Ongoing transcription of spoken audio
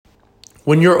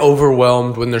when you're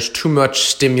overwhelmed, when there's too much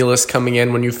stimulus coming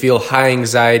in, when you feel high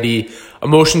anxiety,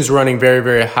 emotions running very,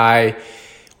 very high,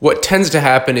 what tends to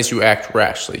happen is you act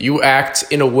rashly. You act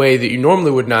in a way that you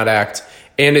normally would not act.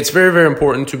 And it's very, very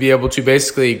important to be able to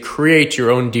basically create your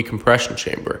own decompression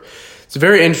chamber. It's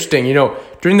very interesting.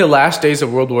 During the last days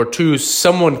of World War II,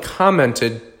 someone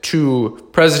commented to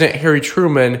President Harry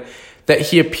Truman that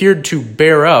he appeared to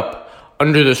bear up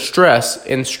under the stress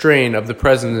and strain of the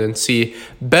presidency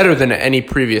better than any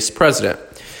previous president.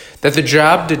 That the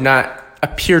job did not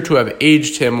appear to have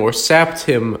aged him or sapped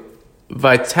him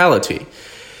vitality.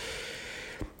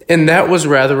 And that was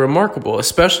rather remarkable,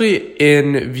 especially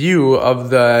in view of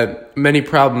the many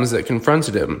problems that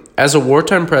confronted him. As a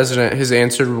wartime president, his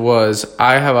answer was,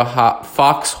 "I have a hot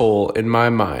foxhole in my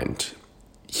mind."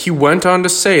 He went on to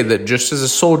say that just as a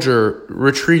soldier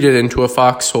retreated into a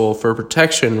foxhole for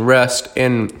protection, rest,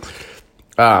 and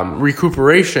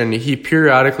recuperation, he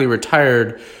periodically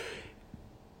retired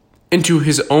into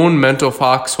his own mental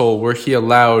foxhole where he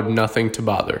allowed nothing to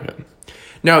bother him.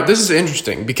 Now, this is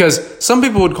interesting because some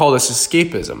people would call this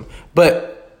escapism,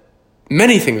 but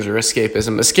many things are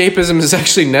escapism. Escapism is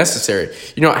actually necessary.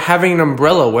 Having an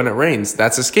umbrella when it rains,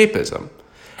 that's escapism.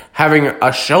 Having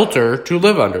a shelter to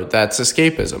live under, that's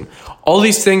escapism. All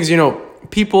these things,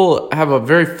 people have a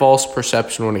very false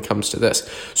perception when it comes to this.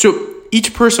 So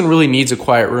each person really needs a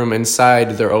quiet room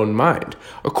inside their own mind,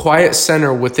 a quiet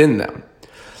center within them,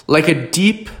 like a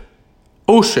deep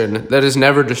ocean that is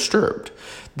never disturbed.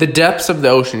 The depths of the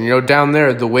ocean, down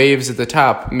there, the waves at the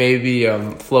top may be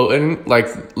floating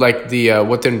like the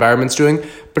what the environment's doing,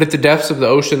 but at the depths of the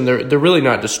ocean, they're really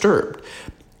not disturbed.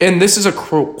 And this is a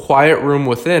quiet room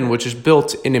within, which is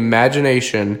built in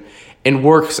imagination and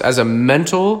works as a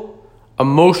mental,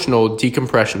 emotional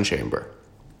decompression chamber.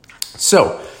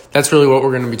 So that's really what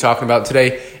we're going to be talking about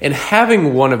today. And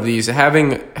having one of these,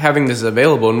 having this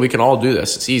available, and we can all do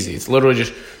this. It's easy. It's literally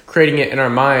just creating it in our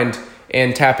mind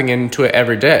and tapping into it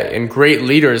every day. And great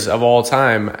leaders of all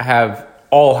time have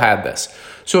all had this.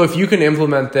 So if you can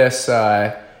implement this,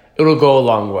 it'll go a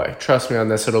long way. Trust me on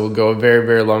this. It'll go a very,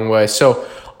 very long way. So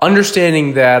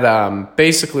understanding that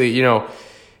basically,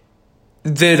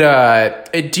 that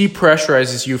it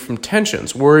depressurizes you from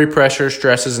tensions, worry, pressure,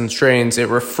 stresses, and strains. It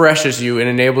refreshes you and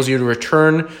enables you to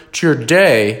return to your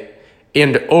day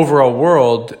and overall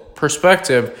world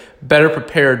perspective better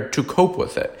prepared to cope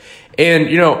with it. And,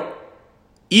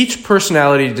 each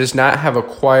personality does not have a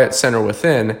quiet center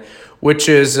within, which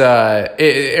is,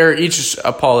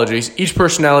 each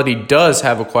personality does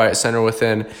have a quiet center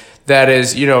within that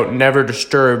is, never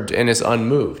disturbed and is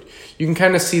unmoved. You can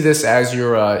kind of see this as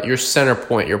your center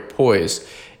point, your poise.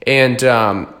 And,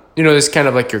 this kind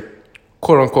of like your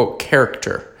quote unquote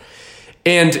character.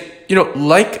 And,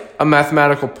 like a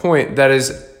mathematical point that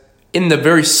is in the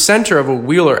very center of a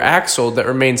wheel or axle that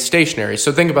remains stationary.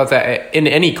 So think about that. In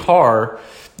any car,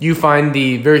 you find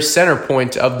the very center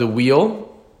point of the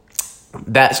wheel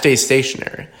that stays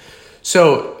stationary.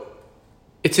 So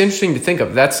it's interesting to think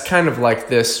of. That's kind of like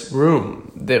this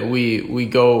room that we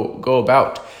go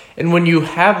about. And when you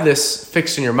have this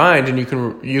fixed in your mind and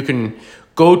you can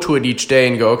go to it each day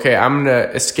and go, okay, I'm going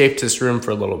to escape to this room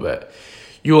for a little bit,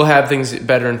 you will have things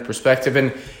better in perspective.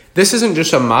 And this isn't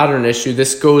just a modern issue.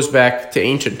 This goes back to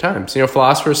ancient times.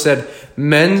 Philosophers said,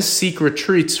 men seek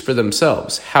retreats for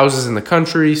themselves, houses in the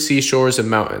country, seashores, and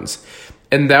mountains.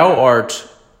 And thou art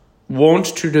wont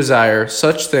to desire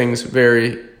such things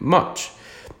very much,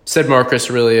 said Marcus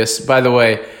Aurelius. By the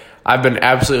way, I've been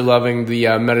absolutely loving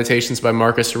the meditations by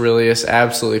Marcus Aurelius.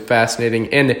 Absolutely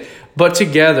fascinating. But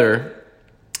together,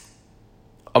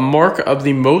 a mark of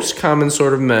the most common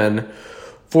sort of men,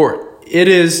 for it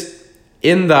is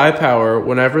in thy power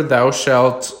whenever thou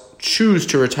shalt choose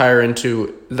to retire into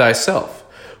thyself.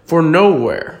 For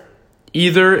nowhere,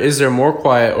 either is there more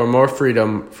quiet or more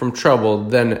freedom from trouble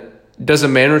than does a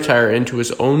man retire into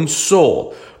his own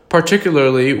soul,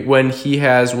 particularly when he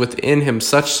has within him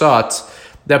such thoughts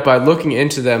that by looking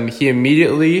into them, he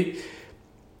immediately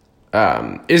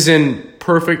is in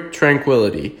perfect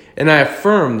tranquility. And I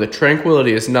affirm that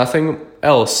tranquility is nothing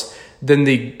else than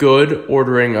the good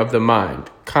ordering of the mind,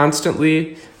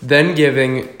 constantly then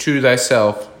giving to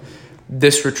thyself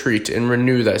this retreat and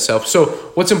renew thyself. So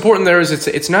what's important there is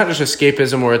it's not just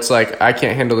escapism where it's like, I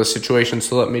can't handle this situation,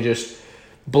 so let me just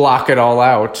block it all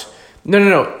out.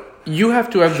 No. You have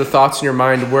to have the thoughts in your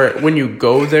mind where when you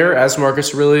go there, as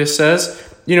Marcus Aurelius says,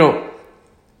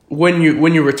 when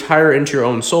you retire into your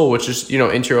own soul, which is,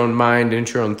 into your own mind,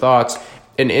 into your own thoughts,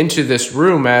 and into this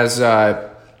room as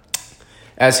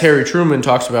Harry Truman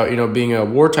talks about, being a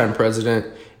wartime president,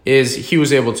 is he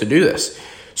was able to do this.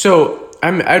 So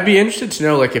I'd be interested to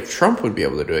know, like, if Trump would be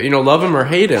able to do it. Love him or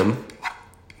hate him,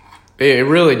 it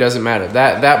really doesn't matter.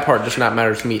 That part does not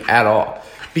matter to me at all,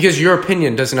 because your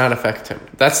opinion does not affect him.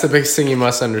 That's the biggest thing you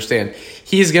must understand.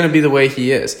 He's going to be the way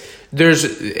he is. There's,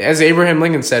 as Abraham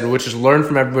Lincoln said, which is learn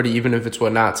from everybody, even if it's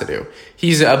what not to do.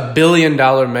 He's $1 billion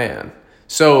man.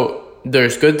 So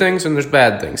there's good things and there's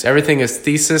bad things. Everything is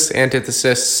thesis,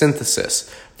 antithesis, synthesis.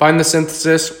 Find the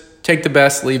synthesis, take the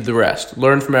best, leave the rest.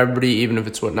 Learn from everybody, even if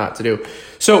it's what not to do.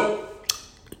 So,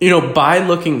 by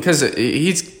looking,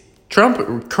 because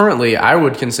Trump currently, I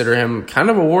would consider him kind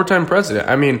of a wartime president.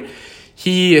 I mean,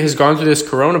 he has gone through this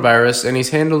coronavirus and he's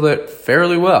handled it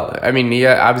fairly well. I mean, he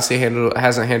obviously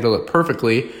hasn't handled it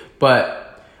perfectly,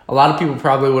 but a lot of people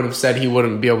probably would have said he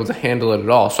wouldn't be able to handle it at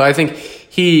all. So I think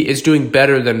he is doing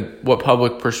better than what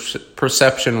public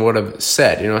perception would have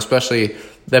said, especially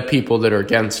the people that are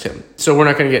against him. So we're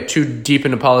not going to get too deep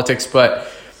into politics, but,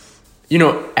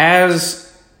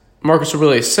 as Marcus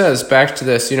Aurelius says, back to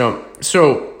this,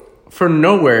 so for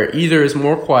nowhere either is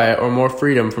more quiet or more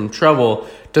freedom from trouble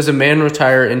does a man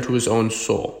retire into his own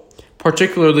soul,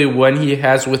 particularly when he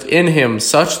has within him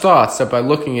such thoughts that by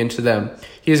looking into them,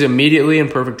 he is immediately in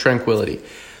perfect tranquility.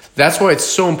 That's why it's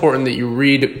so important that you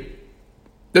read.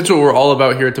 That's what we're all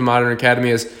about here at the Modern Academy,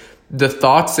 is the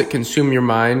thoughts that consume your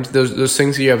mind, those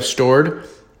things that you have stored,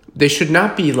 they should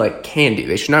not be like candy.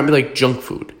 They should not be like junk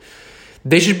food.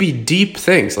 They should be deep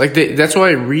things. That's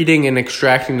why reading and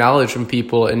extracting knowledge from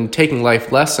people and taking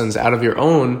life lessons out of your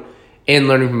own and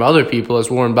learning from other people, as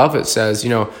Warren Buffett says,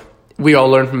 we all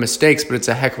learn from mistakes, but it's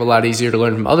a heck of a lot easier to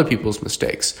learn from other people's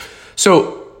mistakes.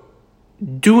 So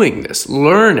doing this,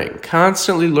 learning,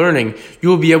 constantly learning, you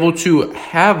will be able to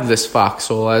have this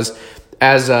foxhole as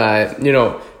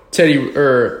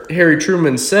Harry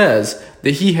Truman says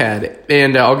that he had.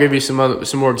 And I'll give you some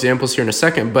more examples here in a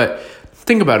second, but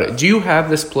think about it. Do you have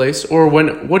this place, or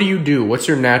what do you do? What's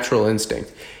your natural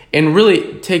instinct? And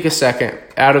really take a second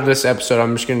out of this episode.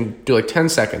 I'm just going to do like 10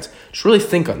 seconds. Just really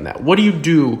think on that. What do you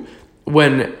do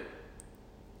when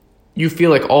you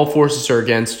feel like all forces are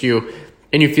against you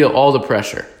and you feel all the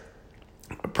pressure?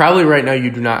 Probably right now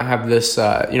you do not have this,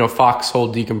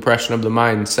 foxhole decompression of the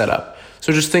mind set up.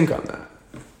 So just think on that.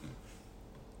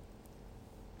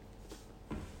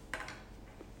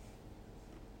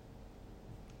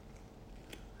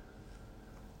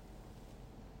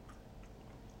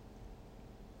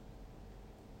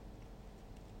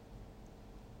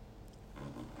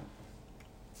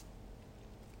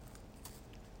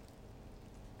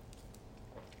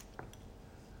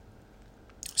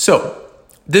 So,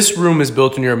 this room is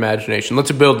built in your imagination.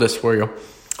 Let's build this for you.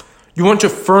 You want to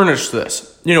furnish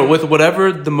this, with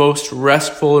whatever the most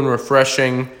restful and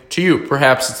refreshing to you.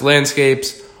 Perhaps it's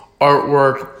landscapes,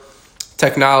 artwork,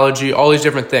 technology, all these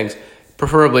different things.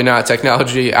 Preferably not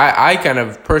technology. I kind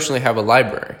of personally have a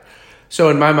library.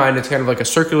 So in my mind, it's kind of like a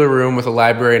circular room with a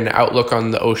library and an outlook on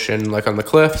the ocean, like on the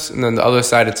cliffs. And then the other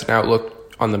side, it's an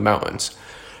outlook on the mountains.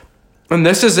 And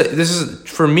this is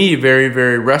for me very,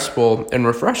 very restful and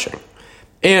refreshing.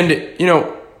 And,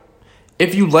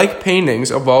 if you like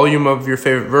paintings, a volume of your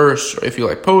favorite verse, or if you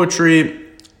like poetry,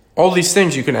 all these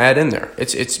things you can add in there.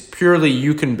 It's purely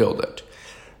you can build it.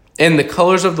 And the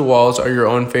colors of the walls are your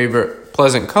own favorite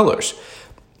pleasant colors,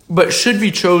 but should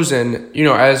be chosen,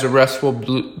 as a restful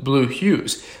blue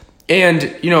hues.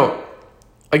 And,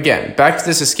 again, back to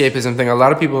this escapism thing. A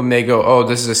lot of people may go, oh,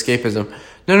 this is escapism.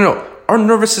 No. Our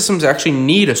nervous systems actually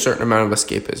need a certain amount of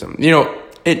escapism.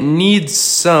 It needs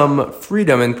some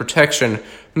freedom and protection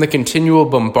from the continual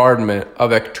bombardment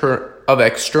of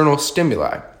external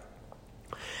stimuli.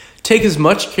 Take as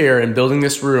much care in building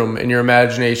this room in your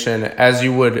imagination as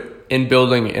you would in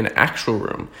building an actual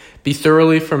room. Be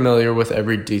thoroughly familiar with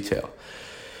every detail.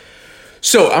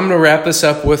 So I'm going to wrap this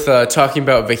up with talking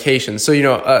about vacations. So,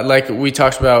 like we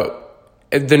talked about,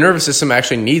 the nervous system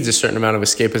actually needs a certain amount of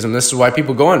escapism. This is why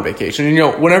people go on vacation.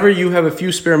 Whenever you have a few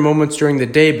spare moments during the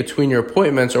day between your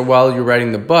appointments or while you're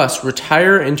riding the bus,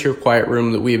 retire into your quiet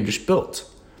room that we have just built.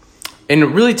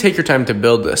 And really take your time to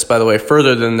build this, by the way,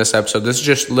 further than this episode. This is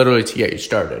just literally to get you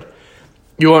started.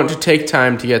 You want to take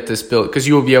time to get this built because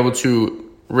you will be able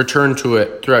to return to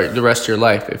it throughout the rest of your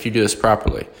life if you do this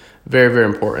properly. Very, very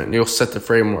important. You'll set the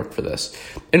framework for this.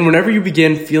 And whenever you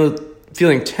begin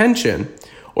feeling tension,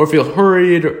 or feel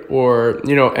hurried, or,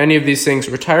 any of these things,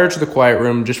 retire to the quiet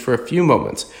room just for a few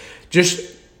moments.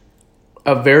 Just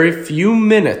a very few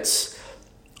minutes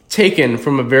taken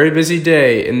from a very busy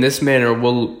day in this manner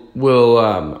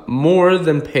will more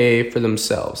than pay for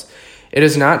themselves. It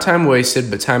is not time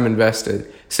wasted, but time invested.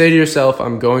 Say to yourself,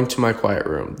 I'm going to my quiet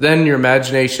room. Then your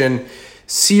imagination,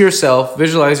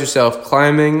 visualize yourself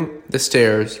climbing the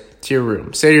stairs to your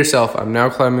room. Say to yourself, I'm now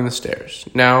climbing the stairs.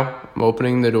 Now I'm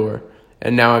opening the door.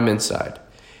 And now I'm inside.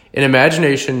 In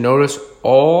imagination, notice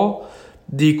all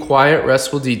the quiet,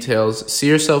 restful details. See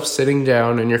yourself sitting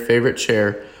down in your favorite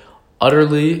chair,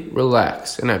 utterly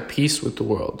relaxed and at peace with the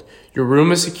world. Your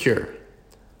room is secure.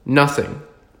 Nothing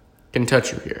can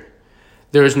touch you here.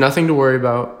 There is nothing to worry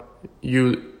about.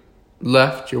 You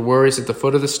left your worries at the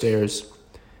foot of the stairs,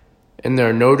 and there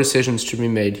are no decisions to be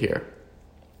made here.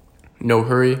 No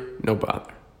hurry, no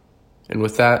bother. And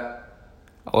with that,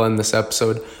 I'll end this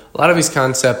episode. A lot of these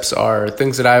concepts are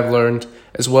things that I've learned,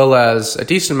 as well as a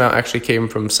decent amount actually came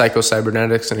from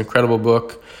Psycho-Cybernetics, an incredible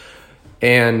book,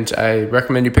 and I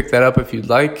recommend you pick that up if you'd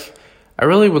like. I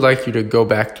really would like you to go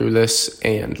back through this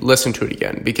and listen to it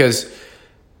again, because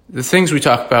the things we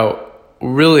talk about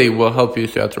really will help you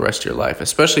throughout the rest of your life,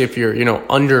 especially if you're,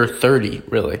 under 30,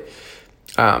 really.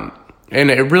 And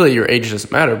your age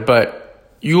doesn't matter,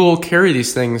 but you will carry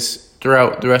these things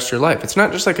throughout the rest of your life. It's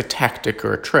not just like a tactic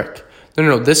or a trick.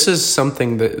 No, this is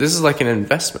like an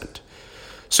investment.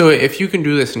 So if you can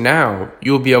do this now,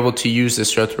 you'll be able to use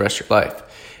this throughout the rest of your life.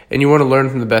 And you want to learn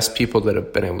from the best people that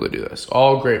have been able to do this.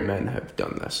 All great men have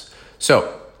done this.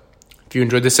 So if you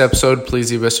enjoyed this episode,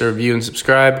 please leave us a review and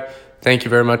subscribe. Thank you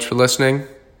very much for listening.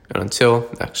 And until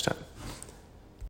next time.